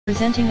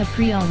Presenting a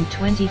pre-owned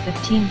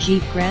 2015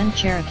 Jeep Grand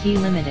Cherokee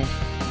Limited.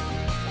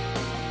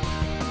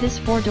 This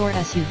four-door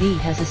SUV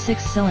has a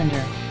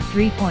six-cylinder,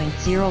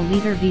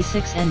 3.0-liter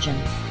V6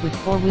 engine, with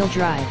four-wheel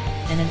drive,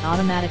 and an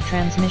automatic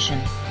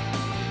transmission.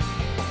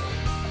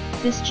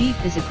 This Jeep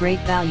is a great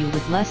value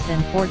with less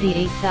than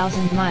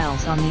 48,000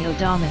 miles on the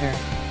odometer.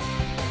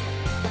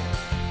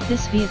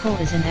 This vehicle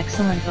is in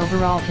excellent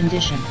overall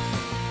condition.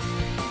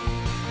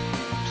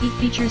 Key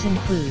features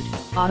include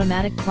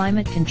automatic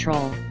climate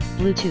control,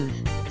 Bluetooth,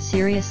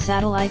 Sirius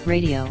satellite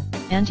radio,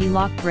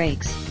 anti-lock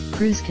brakes,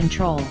 cruise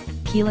control,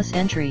 keyless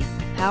entry,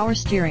 power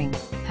steering,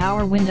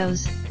 power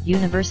windows,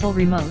 universal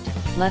remote,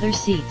 leather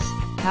seats,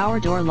 power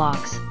door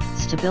locks,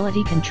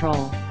 stability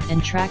control,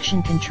 and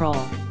traction control.